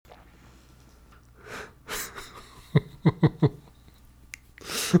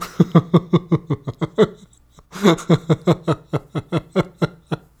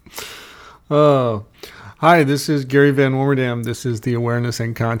Oh, hi, this is Gary Van Warmerdam. This is the Awareness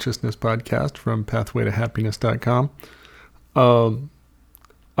and Consciousness podcast from pathwaytohappiness.com.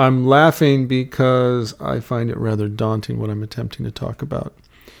 I'm laughing because I find it rather daunting what I'm attempting to talk about.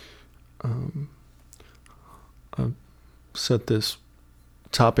 I've set this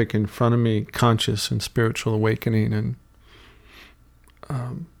topic in front of me, conscious and spiritual awakening, and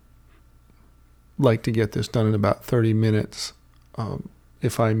like to get this done in about 30 minutes.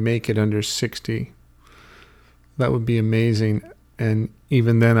 If I make it under 60, that would be amazing. And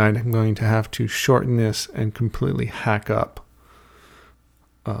even then, I'm going to have to shorten this and completely hack up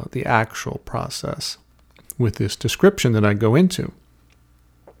the actual process with this description that I go into.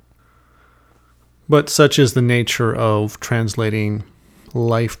 But such is the nature of translating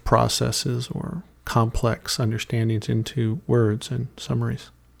life processes or complex understandings into words and summaries.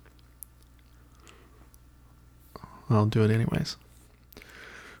 I'll do it anyways.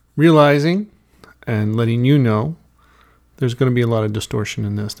 Realizing and letting you know there's going to be a lot of distortion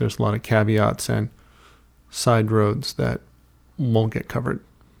in this. There's a lot of caveats and side roads that won't get covered.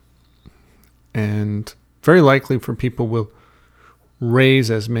 And very likely for people will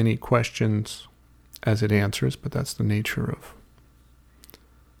raise as many questions as it answers, but that's the nature of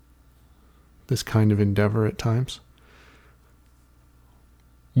this kind of endeavor at times.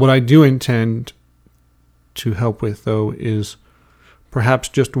 What I do intend to help with, though, is perhaps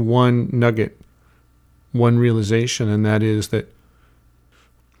just one nugget, one realization, and that is that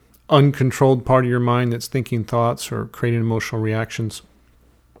uncontrolled part of your mind that's thinking thoughts or creating emotional reactions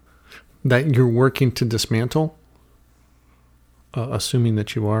that you're working to dismantle, assuming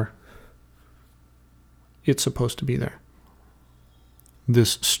that you are, it's supposed to be there.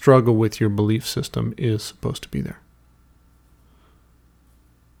 This struggle with your belief system is supposed to be there.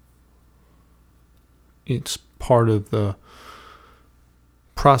 It's part of the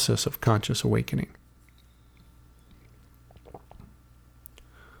process of conscious awakening.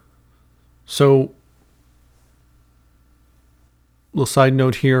 So, little side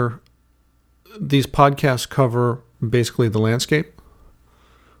note here, these podcasts cover basically the landscape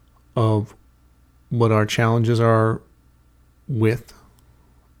of what our challenges are with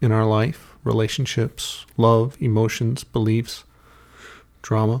in our life, relationships, love, emotions, beliefs,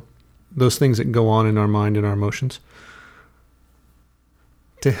 drama, those things that go on in our mind and our emotions,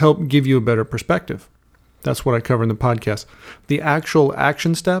 to help give you a better perspective. That's what I cover in the podcast. The actual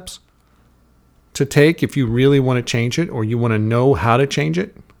action steps to take if you really want to change it or you want to know how to change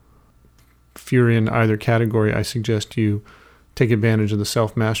it, if you're in either category, I suggest you take advantage of the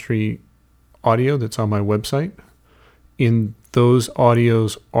self-mastery audio that's on my website. In those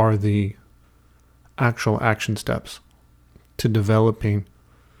audios are the actual action steps to developing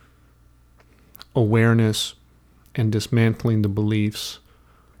awareness and dismantling the beliefs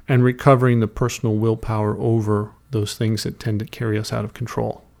and recovering the personal willpower over those things that tend to carry us out of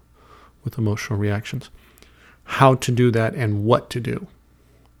control with emotional reactions. How to do that and what to do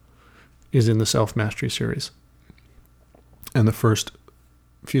is in the Self-Mastery series. And the first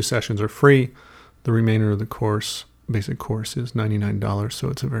few sessions are free. The remainder of the course, basic course, is $99, so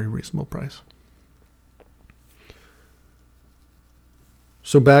it's a very reasonable price.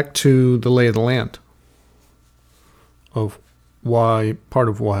 So back to the lay of the land of part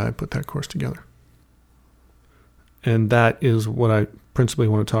of why I put that course together. And that is what I principally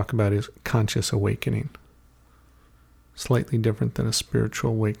want to talk about is conscious awakening. Slightly different than a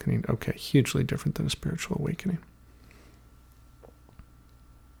spiritual awakening. Okay, hugely different than a spiritual awakening.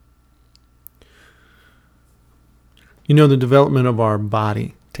 You know, the development of our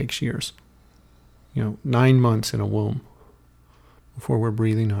body takes years. 9 months in a womb before we're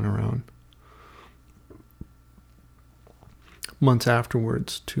breathing on our own. Months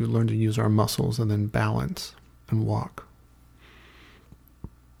afterwards to learn to use our muscles and then balance and walk.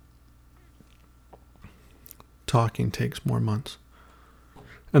 Talking takes more months.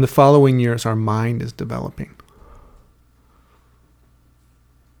 And the following years, our mind is developing.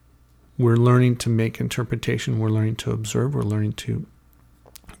 We're learning to make interpretation. We're learning to observe. We're learning to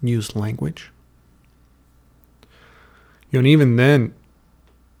use language. And even then,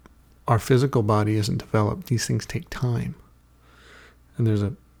 our physical body isn't developed. These things take time. And there's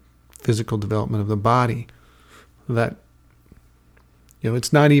a physical development of the body that,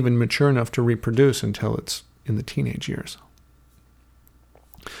 it's not even mature enough to reproduce until it's in the teenage years.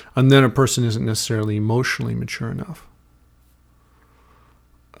 And then a person isn't necessarily emotionally mature enough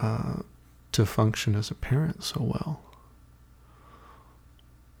to function as a parent so well.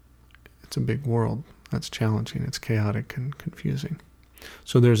 It's a big world That's challenging. It's chaotic and confusing.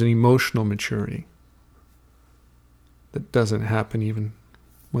 So there's an emotional maturity that doesn't happen even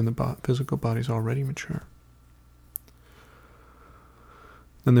when the physical body's already mature.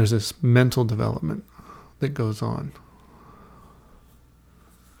 Then there's this mental development that goes on.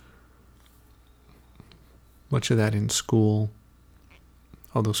 Much of that in school,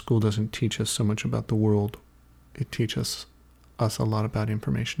 although school doesn't teach us so much about the world, it teaches us a lot about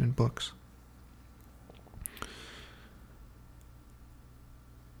information in books.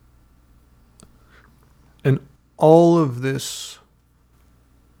 And all of this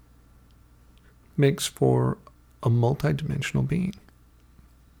makes for a multidimensional being.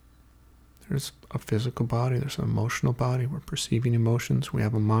 There's a physical body, there's an emotional body, we're perceiving emotions, we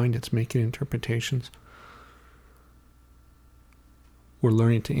have a mind that's making interpretations. We're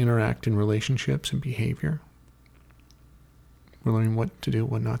learning to interact in relationships and behavior. We're learning what to do,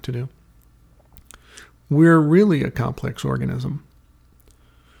 what not to do. We're really a complex organism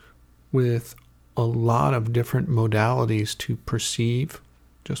with a lot of different modalities to perceive,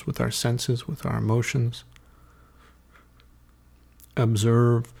 just with our senses, with our emotions,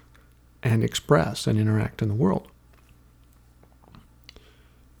 observe, and express and interact in the world.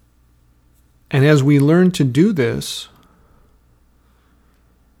 And as we learn to do this,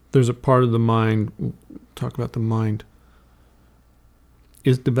 there's a part of the mind, we'll talk about the mind,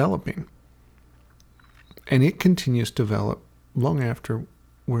 is developing. And it continues to develop long after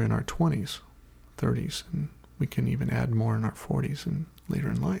we're in our 20s, 30s, and we can even add more in our 40s and later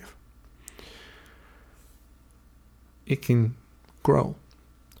in life. It can grow.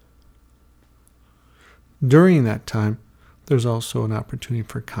 During that time, there's also an opportunity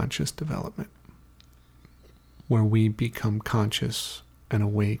for conscious development, where we become conscious and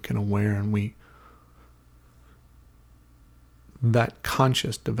awake and aware, and that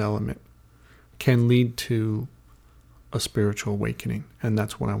conscious development can lead to a spiritual awakening, and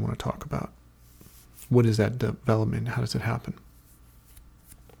that's what I want to talk about. What is that development? How does it happen?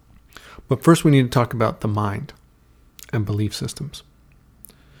 But first we need to talk about the mind and belief systems,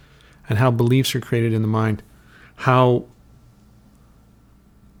 and how beliefs are created in the mind, how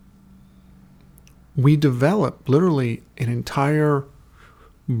we develop literally an entire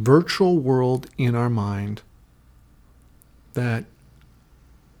virtual world in our mind that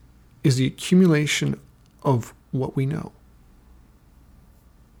is the accumulation of what we know.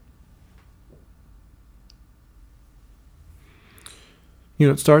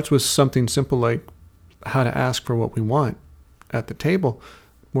 It starts with something simple like how to ask for what we want at the table,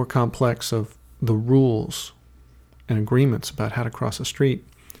 more complex of the rules and agreements about how to cross a street,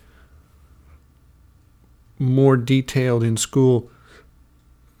 more detailed in school,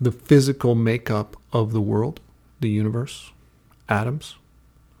 the physical makeup of the world, the universe, atoms,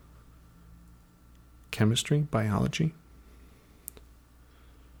 chemistry, biology.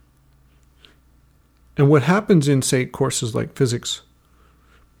 And what happens in, say, courses like physics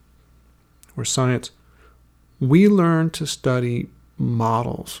or science, we learn to study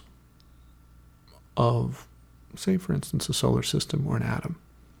models of, say, for instance, a solar system or an atom.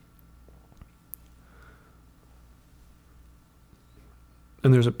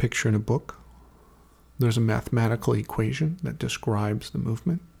 And there's a picture in a book. There's a mathematical equation that describes the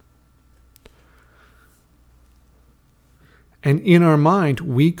movement. And in our mind,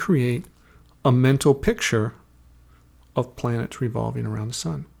 we create a mental picture of planets revolving around the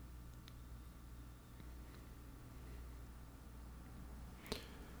sun.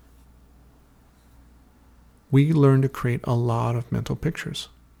 We learn to create a lot of mental pictures.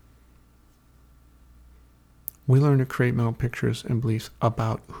 We learn to create mental pictures and beliefs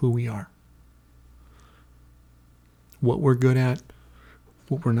about who we are, what we're good at,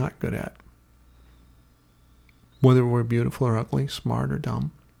 what we're not good at, whether we're beautiful or ugly, smart or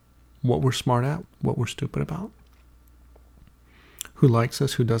dumb, what we're smart at, what we're stupid about, who likes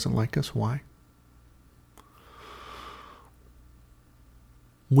us, who doesn't like us, why.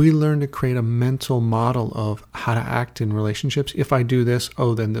 We learn to create a mental model of how to act in relationships. If I do this,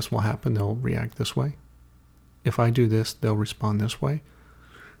 then this will happen. They'll react this way. If I do this, they'll respond this way.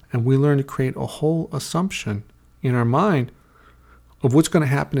 And we learn to create a whole assumption in our mind of what's going to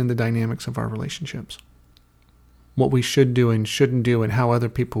happen in the dynamics of our relationships. What we should do and shouldn't do, and how other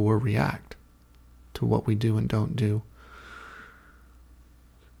people will react to what we do and don't do.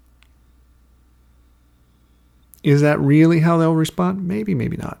 Is that really how they'll respond? Maybe,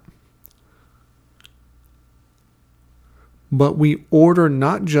 maybe not. But we order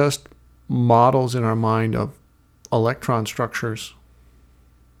not just models in our mind of electron structures,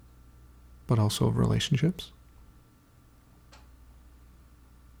 but also of relationships.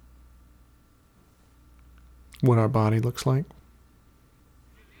 what our body looks like.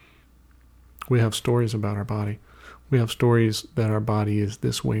 We have stories about our body. We have stories that our body is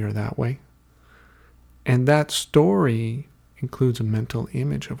this way or that way. And that story includes a mental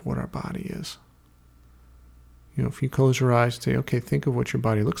image of what our body is. If you close your eyes and say, okay, think of what your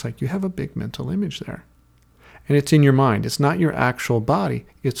body looks like, you have a big mental image there. And it's in your mind. It's not your actual body.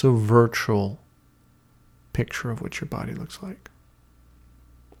 It's a virtual picture of what your body looks like.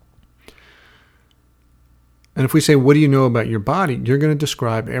 And if we say, what do you know about your body? You're going to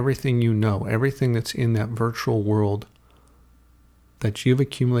describe everything you know, everything that's in that virtual world that you've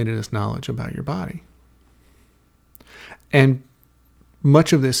accumulated as knowledge about your body. And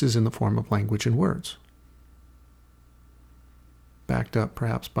much of this is in the form of language and words, backed up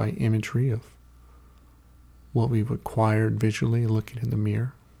perhaps by imagery of what we've acquired visually, looking in the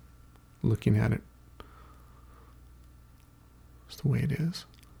mirror, looking at it. It's the way it is.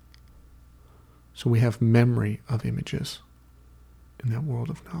 So we have memory of images in that world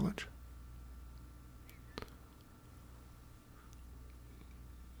of knowledge.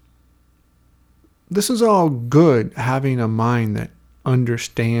 This is all good, having a mind that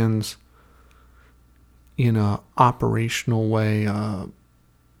understands in an operational way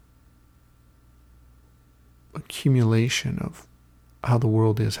accumulation of how the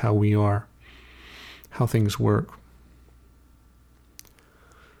world is, how we are, how things work.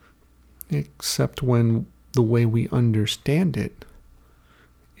 Except when the way we understand it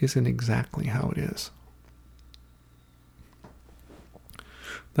isn't exactly how it is.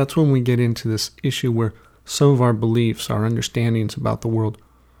 That's when we get into this issue where some of our beliefs, our understandings about the world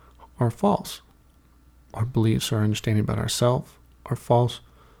are false. Our beliefs, our understanding about ourselves are false.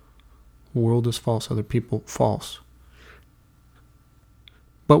 The world is false, other people false.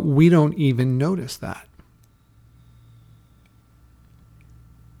 But we don't even notice that.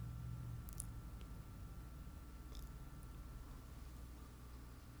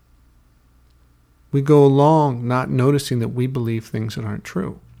 We go along not noticing that we believe things that aren't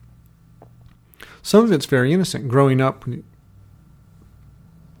true. Some of it's very innocent. Growing up, we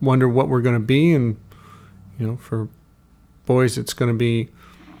wonder what we're going to be, and for boys it's going to be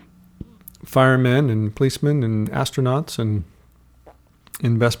firemen and policemen and astronauts and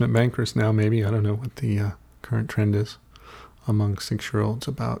investment bankers now maybe. I don't know what the current trend is among 6-year-olds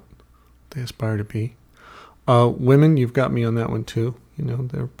about what they aspire to be. Women, you've got me on that one too.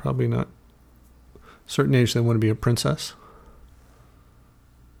 They're probably not certain age they want to be a princess.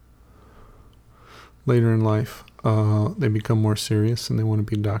 Later in life, they become more serious and they want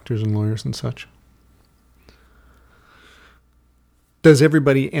to be doctors and lawyers and such. Does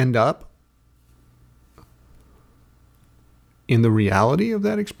everybody end up in the reality of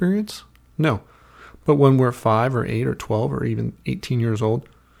that experience? No. But when we're 5 or 8 or 12 or even 18 years old,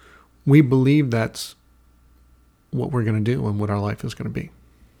 we believe that's what we're going to do and what our life is going to be.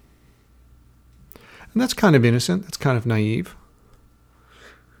 And that's kind of innocent. That's kind of naive.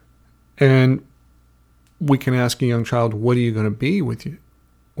 And we can ask a young child, what are you going to be with you?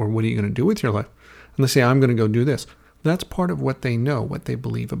 Or what are you going to do with your life? And they say, I'm going to go do this. That's part of what they know, what they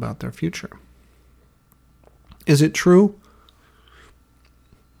believe about their future. Is it true?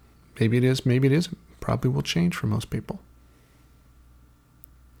 Maybe it is, maybe it isn't. Probably will change for most people.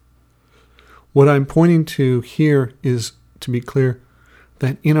 What I'm pointing to here is to be clear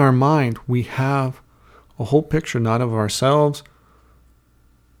that in our mind we have a whole picture, not of ourselves,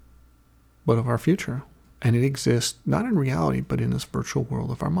 but of our future. And it exists not in reality, but in this virtual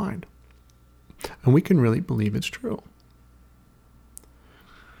world of our mind. And we can really believe it's true.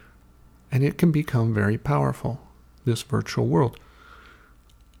 And it can become very powerful, this virtual world.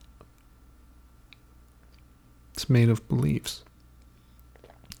 It's made of beliefs.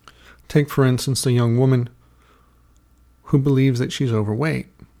 Take, for instance, a young woman who believes that she's overweight.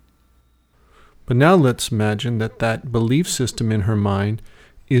 But now let's imagine that that belief system in her mind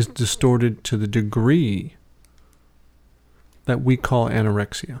is distorted to the degree that we call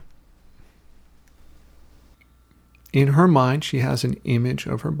anorexia. In her mind, she has an image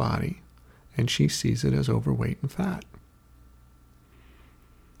of her body, and she sees it as overweight and fat.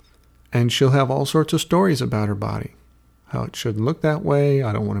 And she'll have all sorts of stories about her body. How it shouldn't look that way,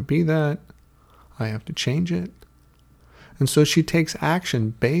 I don't want to be that, I have to change it. And so she takes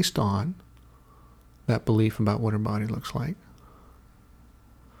action based on that belief about what her body looks like.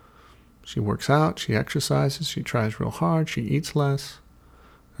 She works out, she exercises, she tries real hard, she eats less,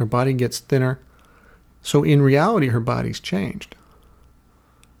 her body gets thinner. So in reality, her body's changed.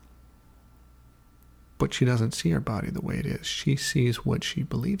 But she doesn't see her body the way it is. She sees what she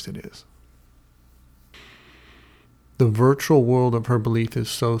believes it is. The virtual world of her belief is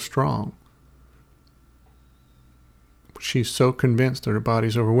so strong she's so convinced that her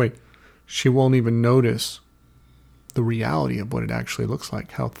body's overweight, she won't even notice the reality of what it actually looks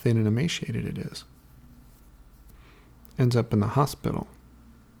like, how thin and emaciated it is. Ends up in the hospital,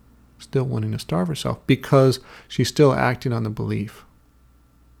 still wanting to starve herself because she's still acting on the belief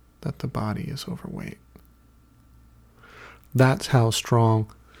that the body is overweight. That's how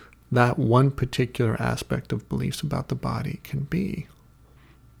strong that one particular aspect of beliefs about the body can be.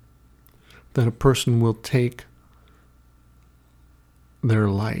 That a person will take their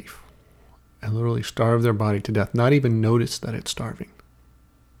life and literally starve their body to death, not even notice that it's starving.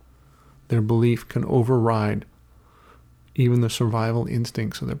 Their belief can override even the survival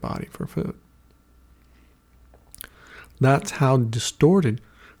instincts of their body for food. That's how distorted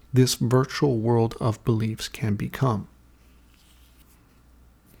this virtual world of beliefs can become.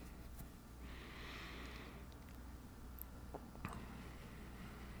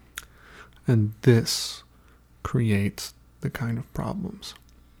 And this creates the kind of problems.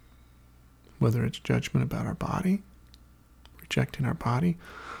 Whether it's judgment about our body, rejecting our body,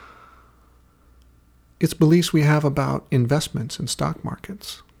 it's beliefs we have about investments in stock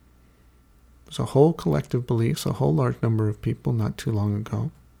markets. There's a whole collective beliefs, a whole large number of people not too long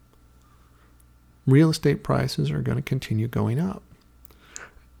ago. Real estate prices are going to continue going up.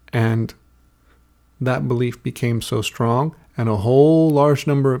 And that belief became so strong, and a whole large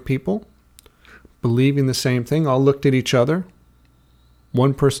number of people believing the same thing all looked at each other.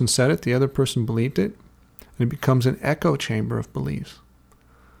 One person said it, the other person believed it, and it becomes an echo chamber of beliefs.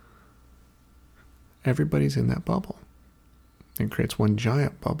 Everybody's in that bubble. It creates one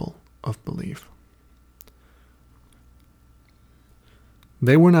giant bubble of belief.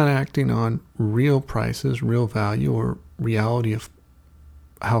 They were not acting on real prices, real value, or reality of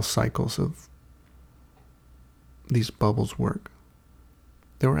how cycles of these bubbles work.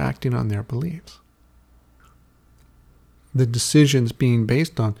 They were acting on their beliefs. The decisions being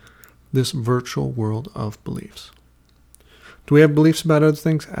based on this virtual world of beliefs. Do we have beliefs about other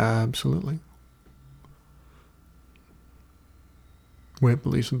things? Absolutely. We have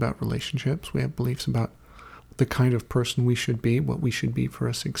beliefs about relationships. We have beliefs about the kind of person we should be, what we should be for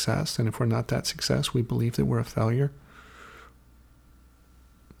a success. And if we're not that success, we believe that we're a failure.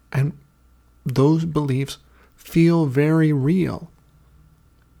 And those beliefs feel very real,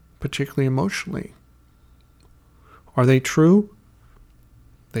 particularly emotionally. Are they true?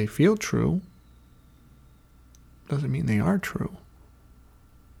 They feel true. Doesn't mean they are true.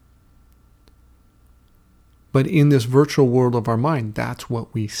 But in this virtual world of our mind, that's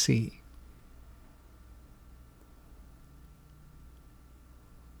what we see.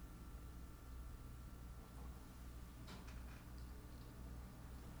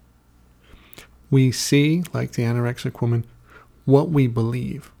 We see, like the anorexic woman, what we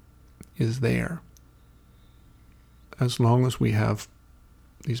believe is there. As long as we have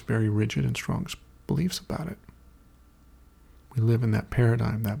these very rigid and strong beliefs about it. We live in that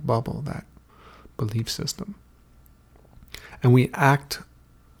paradigm, that bubble, that belief system. And we act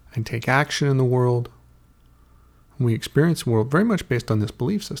and take action in the world. We experience the world very much based on this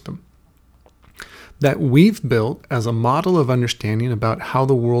belief system that we've built as a model of understanding about how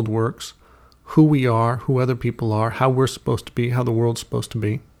the world works, who we are, who other people are, how we're supposed to be, how the world's supposed to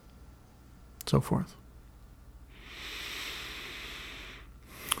be, so forth.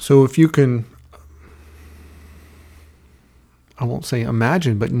 So if you can, I won't say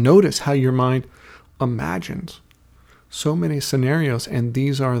imagine, but notice how your mind imagines so many scenarios, and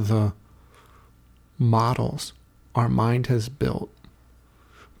these are the models our mind has built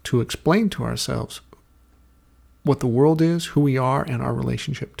to explain to ourselves what the world is, who we are, and our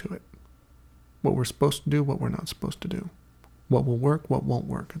relationship to it. What we're supposed to do, what we're not supposed to do. What will work, what won't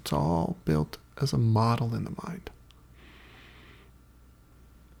work. It's all built as a model in the mind.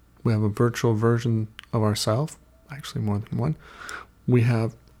 We have a virtual version of ourselves, actually more than one. We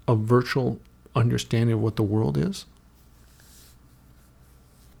have a virtual understanding of what the world is.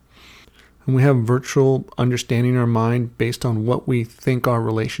 And we have virtual understanding in our mind based on what we think our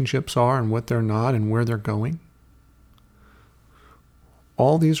relationships are and what they're not and where they're going.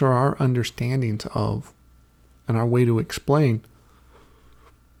 All these are our understandings of and our way to explain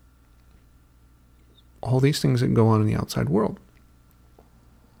all these things that go on in the outside world.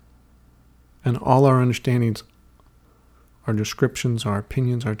 And all our understandings, our descriptions, our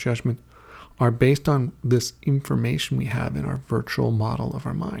opinions, our judgment, are based on this information we have in our virtual model of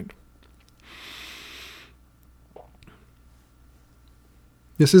our mind.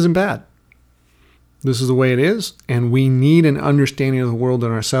 This isn't bad. This is the way it is, and we need an understanding of the world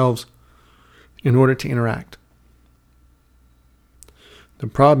and ourselves in order to interact. The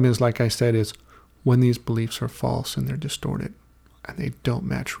problem is, like I said, is when these beliefs are false and they're distorted and they don't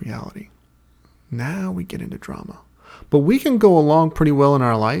match reality. Now we get into drama. But we can go along pretty well in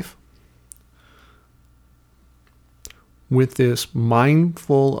our life with this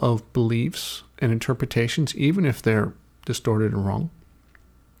mindful of beliefs and interpretations, even if they're distorted and wrong.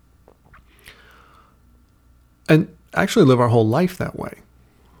 And actually live our whole life that way.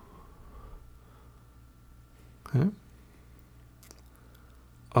 Okay?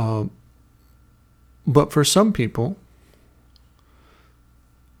 But for some people,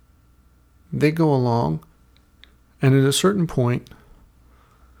 they go along, and at a certain point,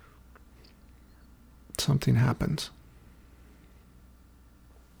 something happens.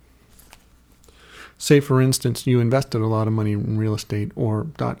 Say, for instance, you invested a lot of money in real estate or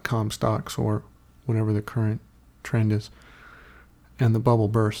 .com stocks or whatever the current trend is, and the bubble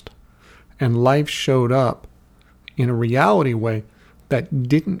burst. And life showed up in a reality way that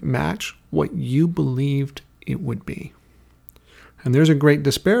didn't match what you believed it would be. And there's a great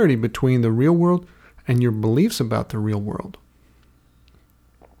disparity between the real world and your beliefs about the real world.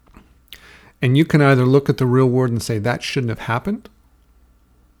 And you can either look at the real world and say that shouldn't have happened,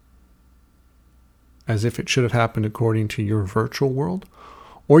 as if it should have happened according to your virtual world,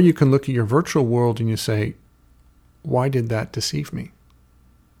 or you can look at your virtual world and you say, why did that deceive me?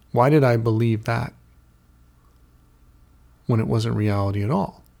 Why did I believe that when it wasn't reality at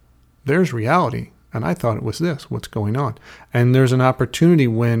all? There's reality, and I thought it was this. What's going on? And there's an opportunity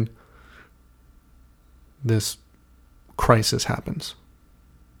when this crisis happens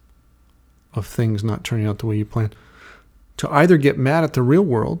of things not turning out the way you planned, to either get mad at the real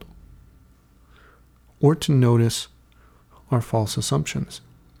world or to notice our false assumptions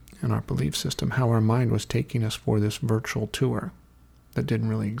and our belief system, how our mind was taking us for this virtual tour that didn't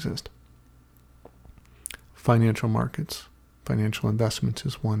really exist. Financial markets, financial investments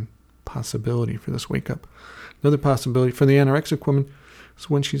is one possibility for this wake up. Another possibility for the anorexic woman is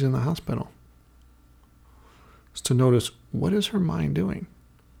when she's in the hospital. Is to notice, what is her mind doing?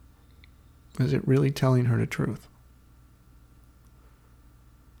 Is it really telling her the truth?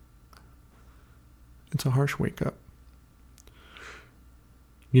 It's a harsh wake up.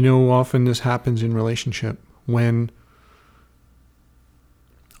 You know, often this happens in relationship when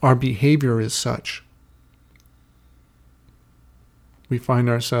our behavior is such. We find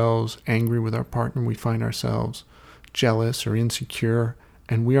ourselves angry with our partner. We find ourselves jealous or insecure.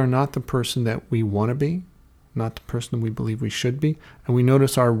 And we are not the person that we want to be, not the person we believe we should be. And we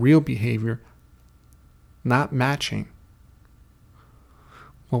notice our real behavior not matching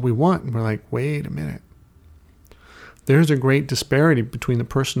what we want. And we're like, wait a minute. There's a great disparity between the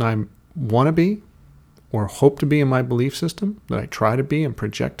person I want to be or hope to be in my belief system, that I try to be and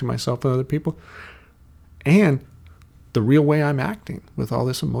project to myself and other people, and the real way I'm acting with all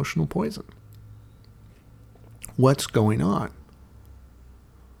this emotional poison. What's going on?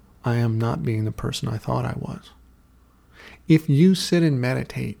 I am not being the person I thought I was. If you sit and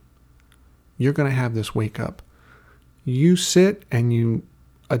meditate, you're going to have this wake up. You sit and you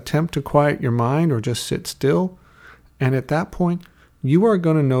attempt to quiet your mind or just sit still, and at that point, you are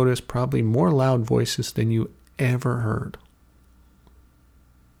going to notice probably more loud voices than you ever heard.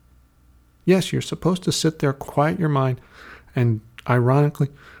 Yes, you're supposed to sit there, quiet your mind, and ironically,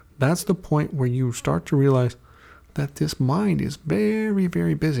 that's the point where you start to realize that this mind is very,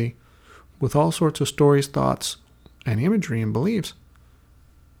 very busy with all sorts of stories, thoughts, and imagery and beliefs.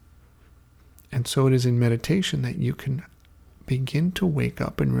 And so it is in meditation that you can begin to wake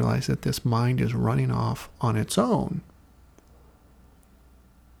up and realize that this mind is running off on its own.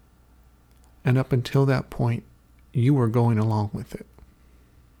 And up until that point, you were going along with it.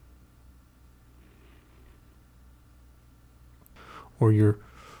 Or your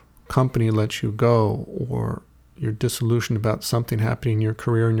company lets you go, or you're disillusioned about something happening in your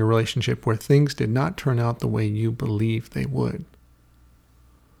career and your relationship where things did not turn out the way you believed they would.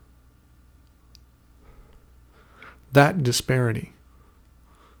 That disparity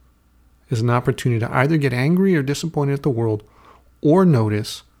is an opportunity to either get angry or disappointed at the world, or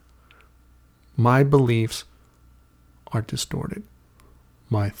notice my beliefs are distorted.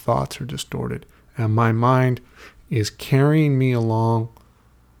 My thoughts are distorted, and my mind is carrying me along,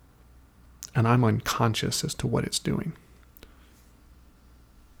 and I'm unconscious as to what it's doing.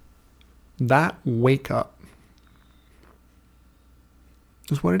 That wake up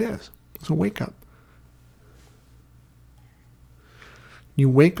is what it is. It's a wake up. You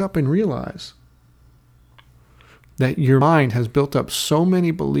wake up and realize that your mind has built up so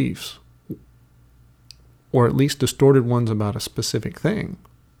many beliefs, or at least distorted ones about a specific thing,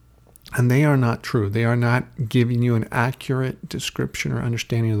 and they are not true. They are not giving you an accurate description or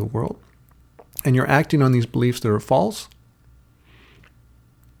understanding of the world. and you're acting on these beliefs that are false,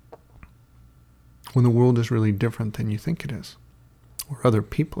 when the world is really different than you think it is, or other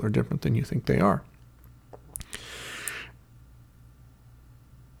people are different than you think they are.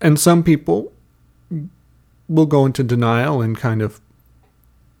 And some people will go into denial and kind of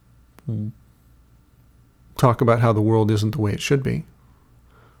talk about how the world isn't the way it should be.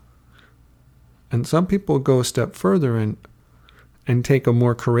 And some people go a step further and take a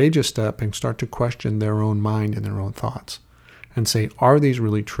more courageous step and start to question their own mind and their own thoughts and say, are these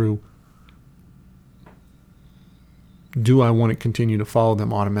really true? Do I want to continue to follow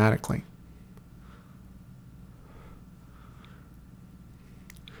them automatically?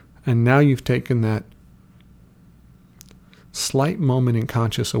 And now you've taken that slight moment in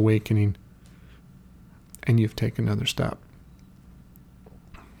conscious awakening and you've taken another step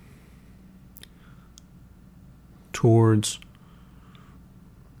towards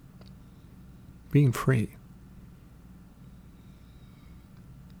being free.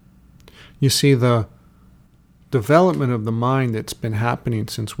 You see, the development of the mind that's been happening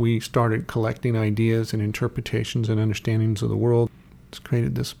since we started collecting ideas and interpretations and understandings of the world, it's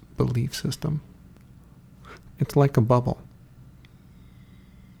created this belief system. It's like a bubble.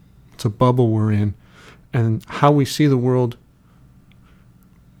 It's a bubble we're in, and how we see the world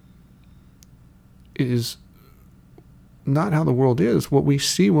is not how the world is. What we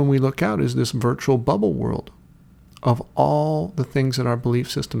see when we look out is this virtual bubble world of all the things that our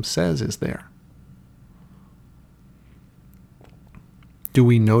belief system says is there. Do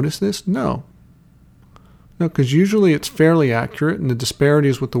we notice this? No. No, because usually it's fairly accurate, and the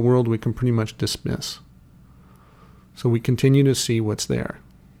disparities with the world we can pretty much dismiss. So we continue to see what's there.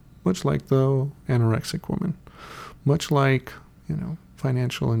 Much like the anorexic woman. Much like,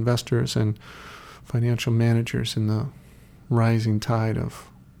 financial investors and financial managers in the rising tide of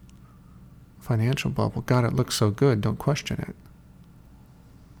financial bubble. God, it looks so good. Don't question it.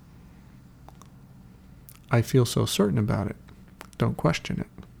 I feel so certain about it. Don't question it.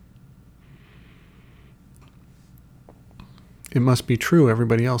 It must be true.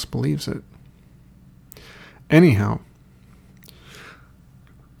 Everybody else believes it. Anyhow,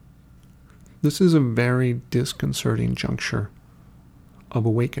 this is a very disconcerting juncture of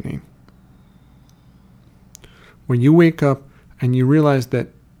awakening. When you wake up and you realize that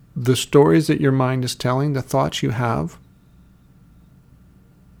the stories that your mind is telling, the thoughts you have,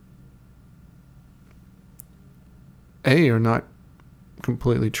 are not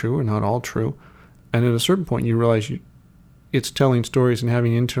completely true or not all true. And at a certain point you realize it's telling stories and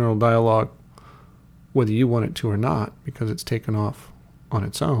having internal dialogue whether you want it to or not, because it's taken off on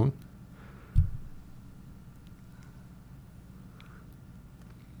its own.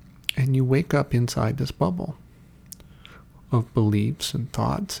 And you wake up inside this bubble of beliefs and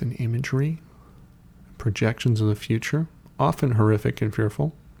thoughts and imagery, projections of the future, often horrific and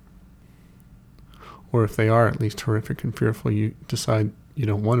fearful. Or if they are at least horrific and fearful, you decide you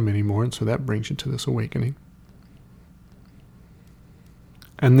don't want them anymore, and so that brings you to this awakening.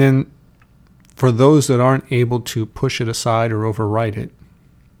 And then, for those that aren't able to push it aside or overwrite it,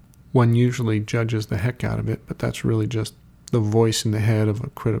 one usually judges the heck out of it, but that's really just the voice in the head of a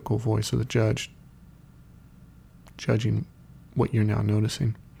critical voice of the judge, judging what you're now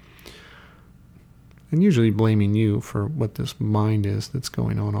noticing. And usually blaming you for what this mind is that's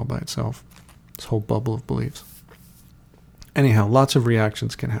going on all by itself. This whole bubble of beliefs. Anyhow, lots of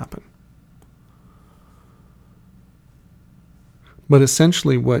reactions can happen. But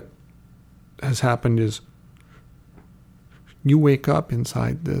essentially what has happened is you wake up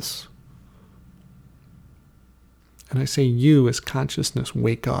inside this. And I say you as consciousness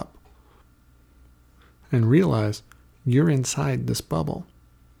wake up and realize you're inside this bubble.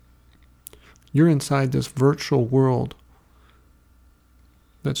 You're inside this virtual world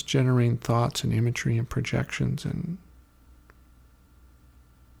that's generating thoughts and imagery and projections and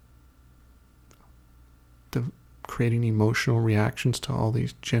creating emotional reactions to all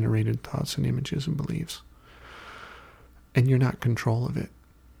these generated thoughts and images and beliefs. And you're not in control of it.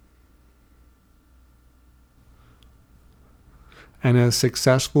 And as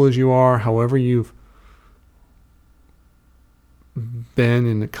successful as you are, however you've been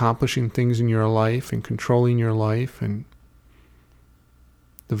in accomplishing things in your life and controlling your life and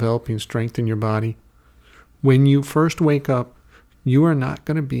developing strength in your body, when you first wake up, you are not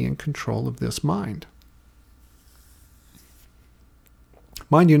going to be in control of this mind.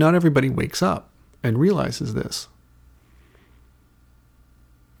 Mind you, not everybody wakes up and realizes this,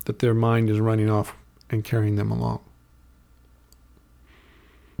 that their mind is running off and carrying them along,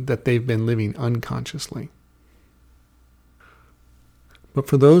 that they've been living unconsciously. But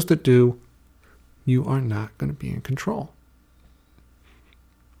for those that do, you are not going to be in control.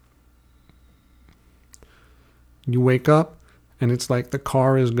 You wake up and it's like the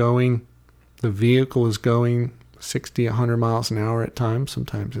car is going, the vehicle is going 60, 100 miles an hour at times.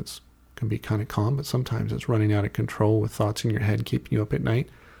 Sometimes it can be kind of calm, but sometimes it's running out of control with thoughts in your head keeping you up at night.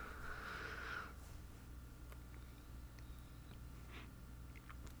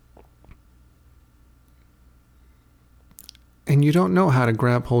 And you don't know how to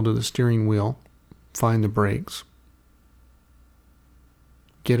grab hold of the steering wheel, find the brakes,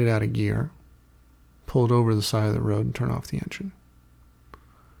 get it out of gear, pull it over the side of the road and turn off the engine.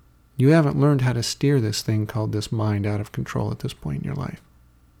 You haven't learned how to steer this thing called this mind out of control at this point in your life.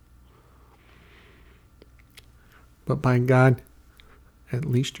 But by God, at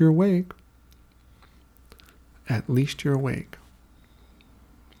least you're awake. At least you're awake.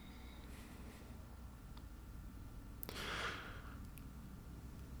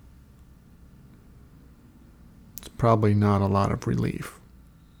 It's probably not a lot of relief.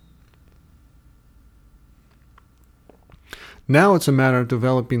 Now it's a matter of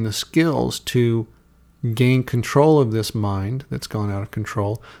developing the skills to gain control of this mind that's gone out of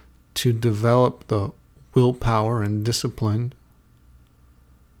control, to develop the willpower and discipline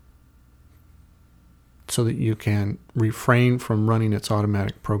so that you can refrain from running its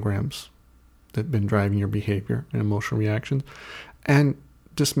automatic programs that have been driving your behavior and emotional reactions, and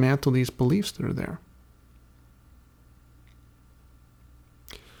dismantle these beliefs that are there.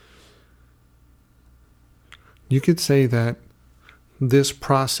 You could say that this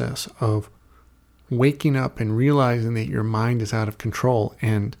process of waking up and realizing that your mind is out of control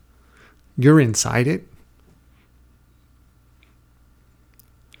and you're inside it,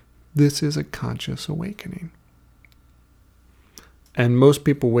 this is a conscious awakening. And most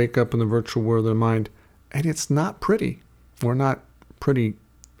people wake up in the virtual world of their mind, and it's not pretty. Or not pretty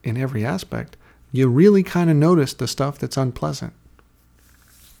in every aspect. You really kind of notice the stuff that's unpleasant.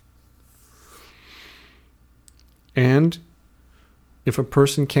 And if a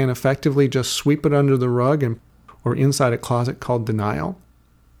person can effectively just sweep it under the rug or inside a closet called denial,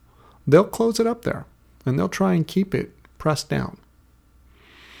 they'll close it up there and they'll try and keep it pressed down.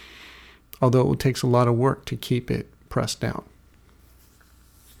 Although it takes a lot of work to keep it pressed down.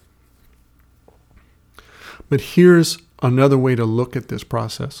 But here's another way to look at this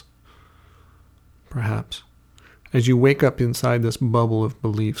process, perhaps, as you wake up inside this bubble of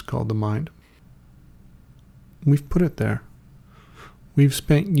beliefs called the mind. We've put it there. We've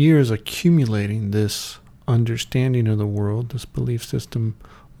spent years accumulating this understanding of the world, this belief system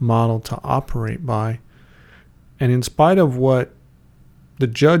model to operate by. And in spite of what the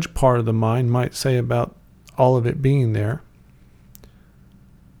judge part of the mind might say about all of it being there,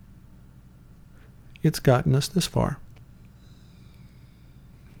 it's gotten us this far.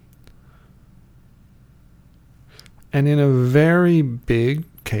 And in a very big,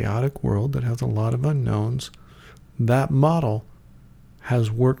 chaotic world that has a lot of unknowns, that model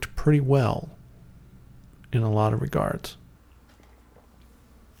has worked pretty well in a lot of regards.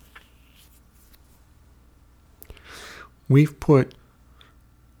 We've put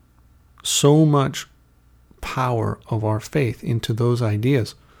so much power of our faith into those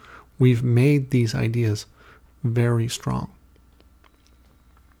ideas. We've made these ideas very strong.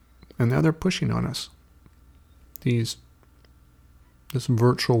 And now they're pushing on us. This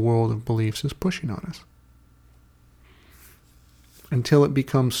virtual world of beliefs is pushing on us. Until it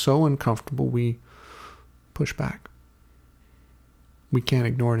becomes so uncomfortable, we push back. We can't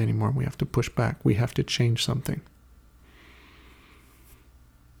ignore it anymore. We have to push back. We have to change something.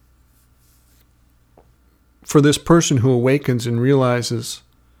 For this person who awakens and realizes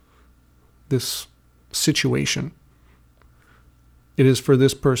this situation, it is for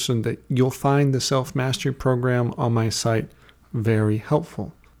this person that you'll find the self-mastery program on my site very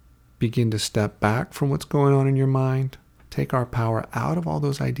helpful. Begin to step back from what's going on in your mind, take our power out of all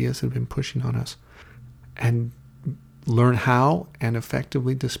those ideas that have been pushing on us, and learn how and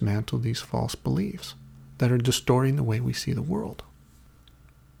effectively dismantle these false beliefs that are distorting the way we see the world.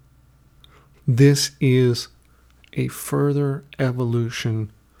 This is a further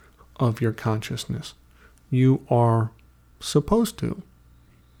evolution of your consciousness. You are supposed to,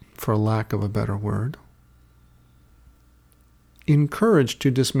 for lack of a better word, encouraged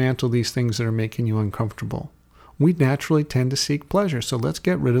to dismantle these things that are making you uncomfortable. We naturally tend to seek pleasure, so let's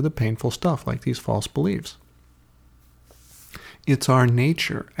get rid of the painful stuff like these false beliefs. It's our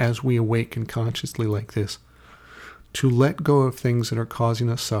nature as we awaken consciously like this to let go of things that are causing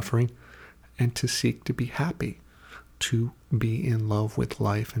us suffering and to seek to be happy, to be in love with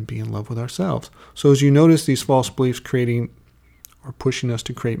life and be in love with ourselves. So as you notice these false beliefs creating or pushing us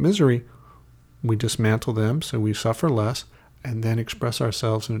to create misery, We dismantle them so we suffer less, and then express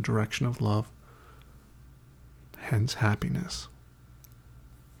ourselves in a direction of love. Hence happiness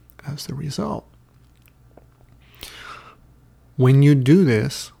as the result. When you do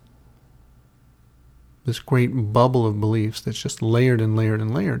this great bubble of beliefs that's just layered and layered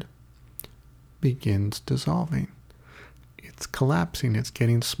and layered begins dissolving. It's collapsing. It's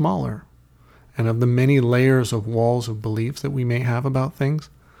getting smaller. And of the many layers of walls of beliefs that we may have about things,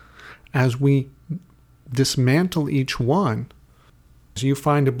 as we dismantle each one, as you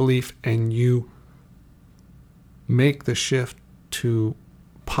find a belief and you make the shift to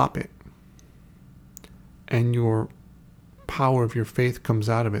pop it, and your power of your faith comes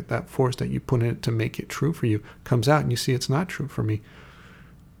out of it, that force that you put in it to make it true for you comes out, and you see it's not true for me.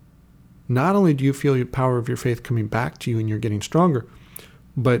 Not only do you feel your power of your faith coming back to you and you're getting stronger,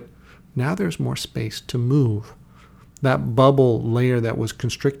 but now there's more space to move. That bubble layer that was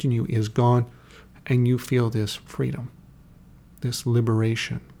constricting you is gone, and you feel this freedom, this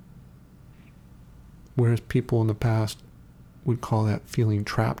liberation. Whereas people in the past would call that feeling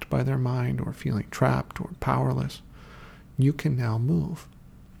trapped by their mind, or feeling trapped or powerless. You can now move.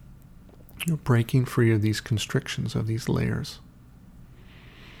 You're breaking free of these constrictions, of these layers.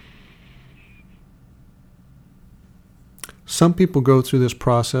 Some people go through this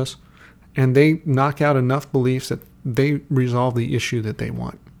process and they knock out enough beliefs that they resolve the issue that they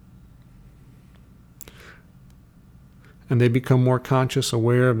want. And they become more conscious,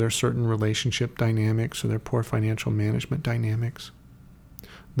 aware of their certain relationship dynamics or their poor financial management dynamics,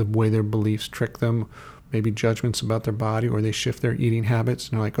 the way their beliefs trick them, maybe judgments about their body, or they shift their eating habits.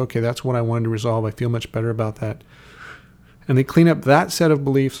 And they're like, okay, that's what I wanted to resolve. I feel much better about that. And they clean up that set of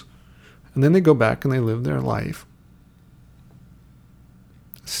beliefs, and then they go back and they live their life,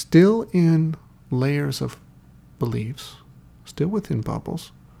 still in layers of beliefs, still within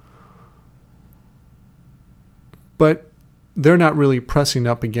bubbles. But they're not really pressing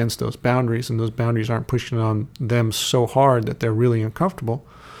up against those boundaries, and those boundaries aren't pushing on them so hard that they're really uncomfortable.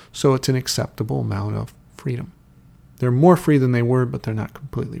 So it's an acceptable amount of freedom. They're more free than they were, but they're not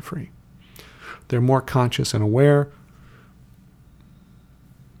completely free. They're more conscious and aware.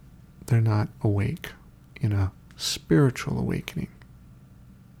 They're not awake in a spiritual awakening.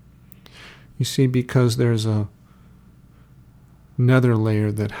 You see, because there's another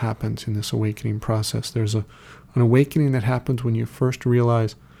layer that happens in this awakening process. There's an awakening that happens when you first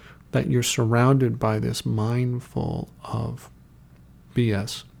realize that you're surrounded by this mind full of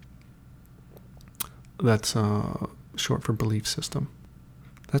BS. That's short for belief system.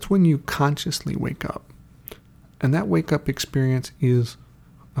 That's when you consciously wake up. And that wake-up experience is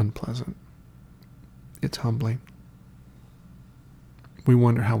unpleasant. It's humbling. We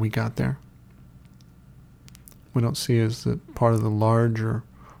wonder how we got there. We don't see it as part of the larger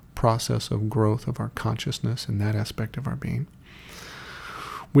process of growth of our consciousness in that aspect of our being.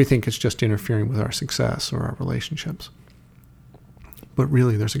 We think it's just interfering with our success or our relationships. But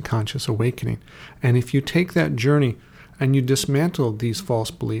really, there's a conscious awakening. And if you take that journey and you dismantle these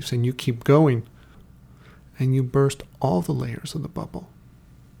false beliefs and you keep going, and you burst all the layers of the bubble,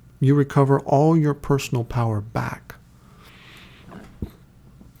 you recover all your personal power back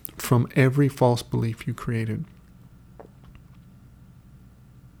from every false belief you created.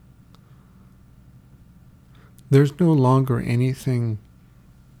 There's no longer anything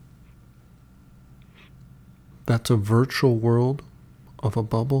that's a virtual world of a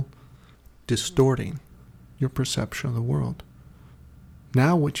bubble distorting your perception of the world.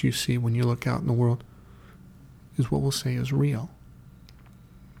 Now what you see when you look out in the world is what we'll say is real.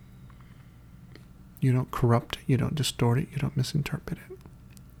 You don't corrupt it, you don't distort it, you don't misinterpret it.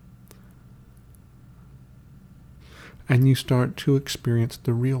 And you start to experience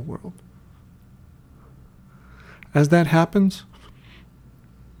the real world. As that happens,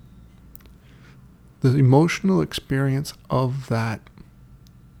 the emotional experience of that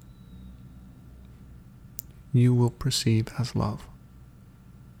you will perceive as love.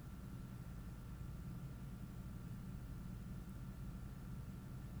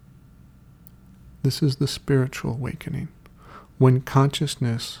 This is the spiritual awakening. When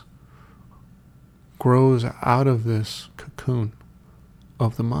consciousness grows out of this cocoon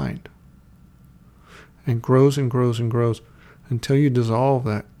of the mind and grows and grows and grows until you dissolve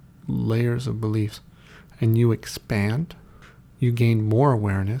that layers of beliefs and you expand, you gain more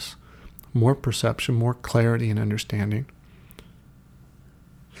awareness, more perception, more clarity and understanding,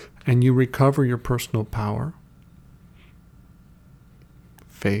 and you recover your personal power,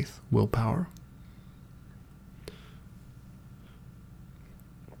 faith, willpower,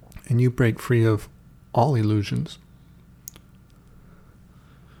 and you break free of all illusions.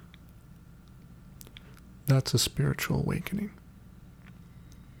 That's a spiritual awakening.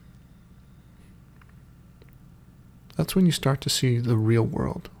 That's when you start to see the real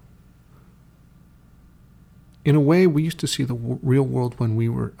world. In a way, we used to see the real world when we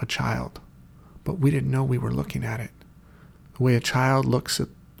were a child, but we didn't know we were looking at it. The way a child looks at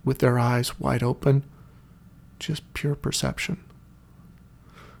with their eyes wide open, just pure perception,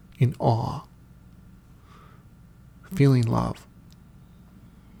 in awe, feeling love.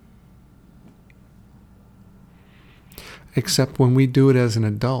 Except when we do it as an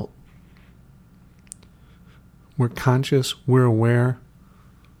adult, we're conscious, we're aware,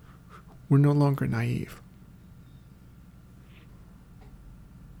 we're no longer naive.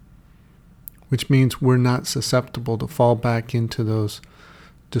 Which means we're not susceptible to fall back into those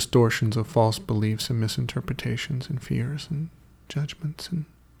distortions of false beliefs and misinterpretations and fears and judgments and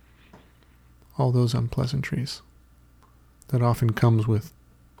all those unpleasantries that often comes with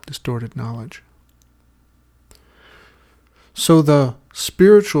distorted knowledge. So the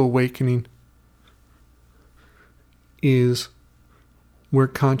spiritual awakening is where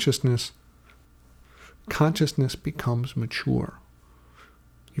consciousness becomes mature.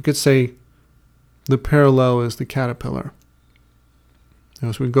 You could say the parallel is the caterpillar.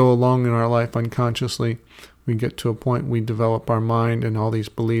 As we go along in our life unconsciously, we get to a point we develop our mind and all these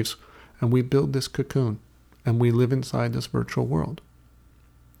beliefs, and we build this cocoon, and we live inside this virtual world.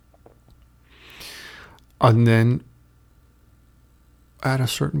 And then, at a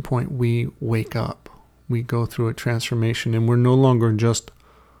certain point, we wake up. We go through a transformation, and we're no longer just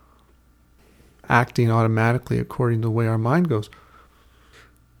acting automatically according to the way our mind goes.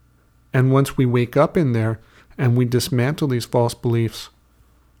 And once we wake up in there and we dismantle these false beliefs,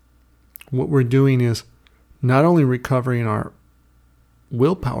 what we're doing is not only recovering our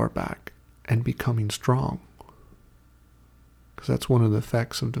willpower back and becoming strong, because that's one of the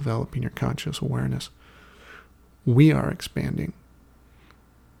effects of developing your conscious awareness. We are expanding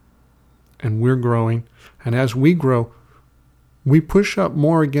and we're growing. And as we grow, we push up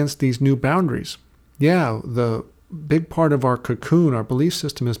more against these new boundaries. Yeah, the big part of our cocoon, our belief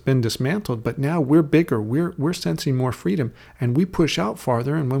system has been dismantled, but now we're bigger, we're sensing more freedom, and we push out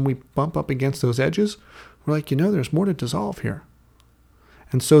farther, and when we bump up against those edges, we're like, there's more to dissolve here.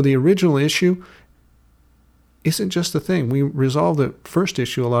 And so the original issue isn't just the thing. We resolve the first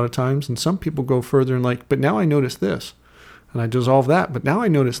issue a lot of times, and some people go further and but now I notice this, and I dissolve that, but now I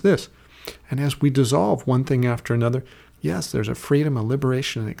notice this. And as we dissolve one thing after another, yes, there's a freedom, a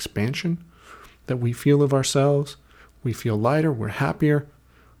liberation, an expansion that we feel of ourselves. We feel lighter, we're happier,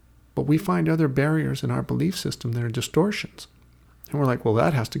 but we find other barriers in our belief system that are distortions. And we're like, well,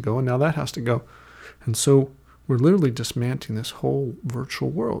 that has to go, and now that has to go. And so we're literally dismantling this whole virtual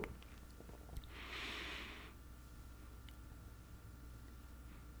world.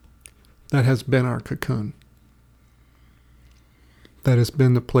 That has been our cocoon. That has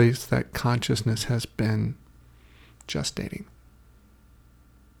been the place that consciousness has been gestating.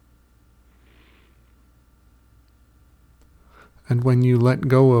 And when you let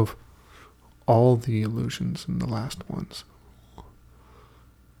go of all the illusions and the last ones,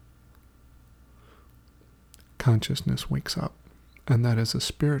 consciousness wakes up. And that is a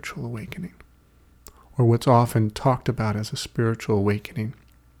spiritual awakening, or what's often talked about as a spiritual awakening,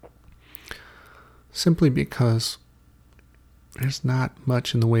 simply because there's not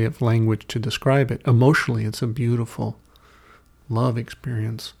much in the way of language to describe it. Emotionally, it's a beautiful love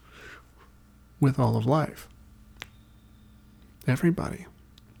experience with all of life. Everybody.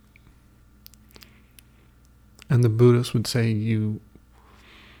 And the Buddhists would say you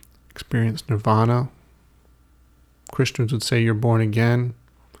experience nirvana. Christians would say you're born again.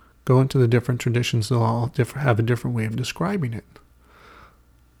 Go into the different traditions, they'll all have a different way of describing it.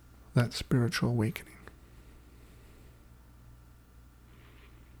 That spiritual awakening.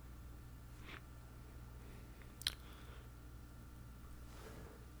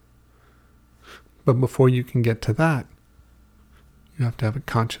 But before you can get to that, you have to have a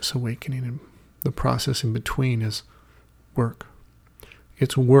conscious awakening, and the process in between is work.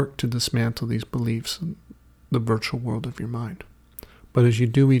 It's work to dismantle these beliefs in the virtual world of your mind. But as you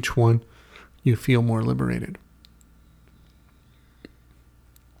do each one, you feel more liberated.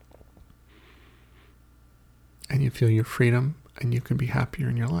 And you feel your freedom, and you can be happier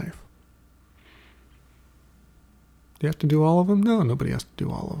in your life. Do you have to do all of them? No, nobody has to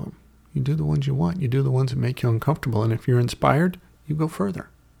do all of them. You do the ones you want. You do the ones that make you uncomfortable. And if you're inspired, you go further.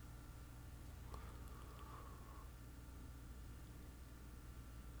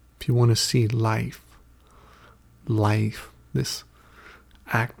 If you want to see life, this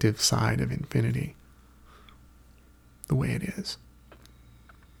active side of infinity, the way it is,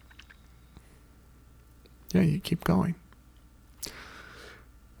 Yeah, you keep going.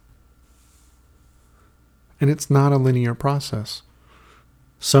 And it's not a linear process.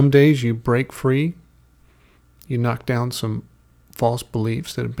 Some days you break free, you knock down some false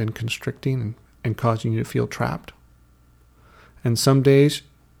beliefs that have been constricting and causing you to feel trapped. And some days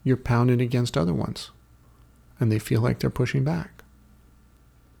you're pounding against other ones, and they feel like they're pushing back.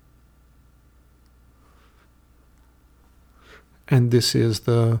 And this is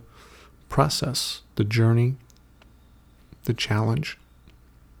the process, the journey, the challenge.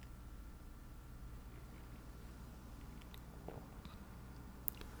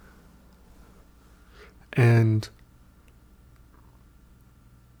 And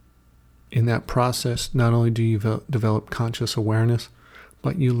in that process, not only do you develop conscious awareness,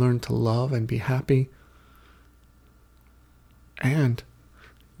 but you learn to love and be happy, and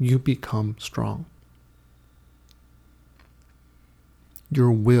you become strong.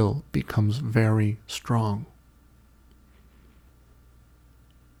 Your will becomes very strong.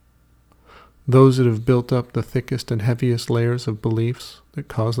 Those that have built up the thickest and heaviest layers of beliefs that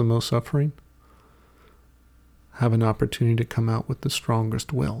cause the most suffering have an opportunity to come out with the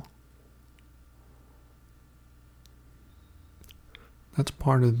strongest will. That's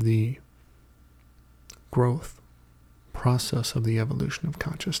part of the growth process of the evolution of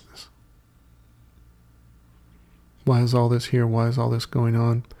consciousness. Why is all this here? Why is all this going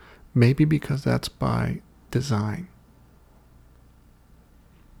on? Maybe because that's by design.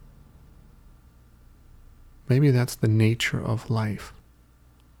 Maybe that's the nature of life,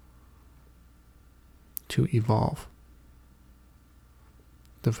 to evolve,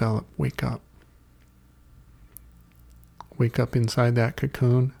 develop, wake up. Wake up inside that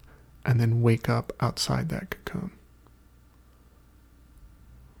cocoon, and then wake up outside that cocoon.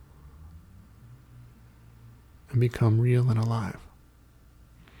 And become real and alive.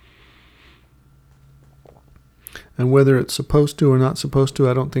 And whether it's supposed to or not supposed to,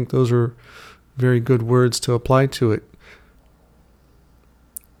 I don't think those are very good words to apply to it.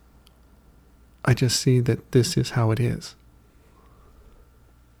 I just see that this is how it is.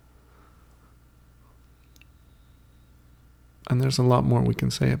 And there's a lot more we can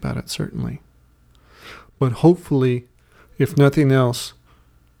say about it, certainly. But hopefully, if nothing else,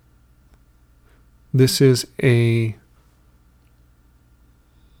 this is a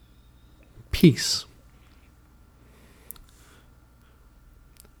piece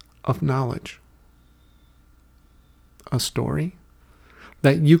of knowledge, a story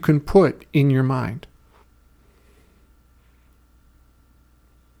that you can put in your mind.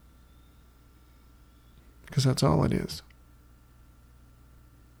 Because that's all it is.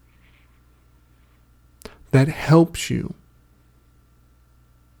 That helps you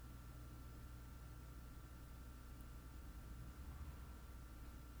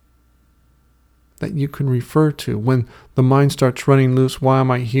that you can refer to when the mind starts running loose. Why am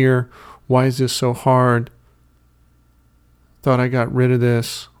I here? Why is this so hard? Thought I got rid of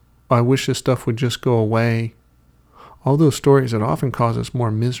this. I wish this stuff would just go away. All those stories that often cause us more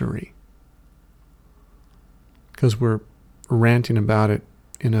misery because we're ranting about it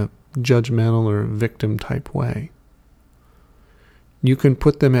in a judgmental or victim type way. You can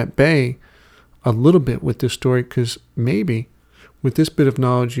put them at bay a little bit with this story, because maybe with this bit of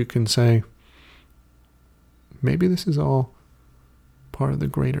knowledge you can say, maybe this is all part of the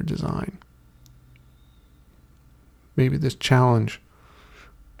greater design. Maybe this challenge,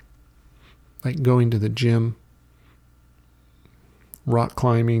 like going to the gym, rock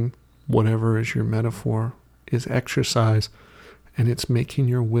climbing, whatever is your metaphor, is exercise, and it's making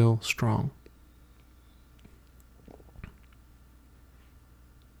your will strong.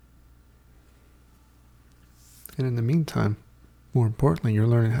 And in the meantime, more importantly, you're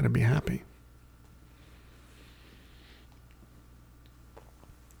learning how to be happy.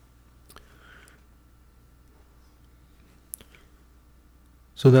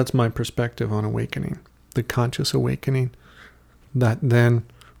 So that's my perspective on awakening, the conscious awakening that then,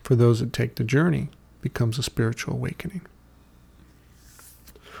 for those that take the journey, becomes a spiritual awakening.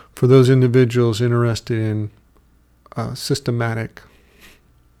 For those individuals interested in systematic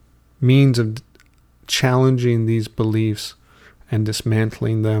means of challenging these beliefs and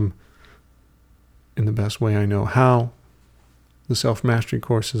dismantling them in the best way I know how, the Self-Mastery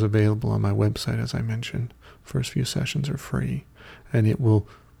course is available on my website, as I mentioned. First few sessions are free, and it will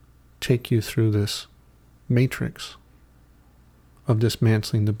take you through this matrix of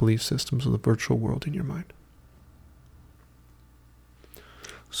dismantling the belief systems of the virtual world in your mind.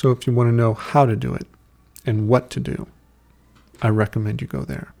 So if you want to know how to do it and what to do, I recommend you go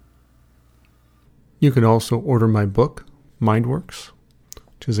there. You can also order my book, MindWorks,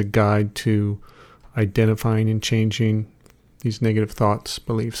 which is a guide to identifying and changing these negative thoughts,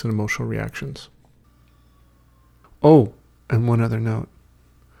 beliefs, and emotional reactions. Oh, and one other note.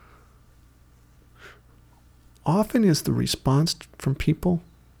 Often is the response from people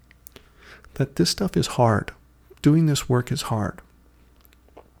that this stuff is hard. Doing this work is hard.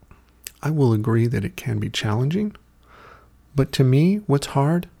 I will agree that it can be challenging, but to me, what's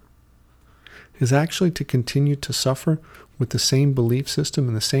hard is actually to continue to suffer with the same belief system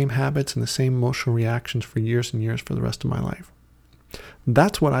and the same habits and the same emotional reactions for years and years for the rest of my life.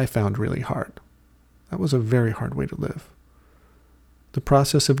 That's what I found really hard. That was a very hard way to live. The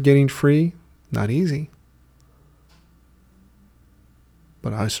process of getting free, not easy.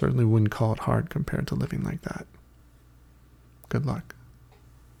 But I certainly wouldn't call it hard compared to living like that. Good luck.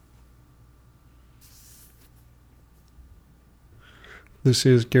 This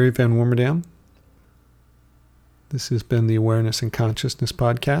is Gary Van Warmerdam. This has been the Awareness and Consciousness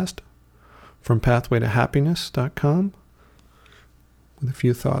Podcast from pathwaytohappiness.com with a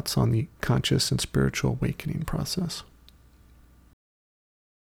few thoughts on the conscious and spiritual awakening process.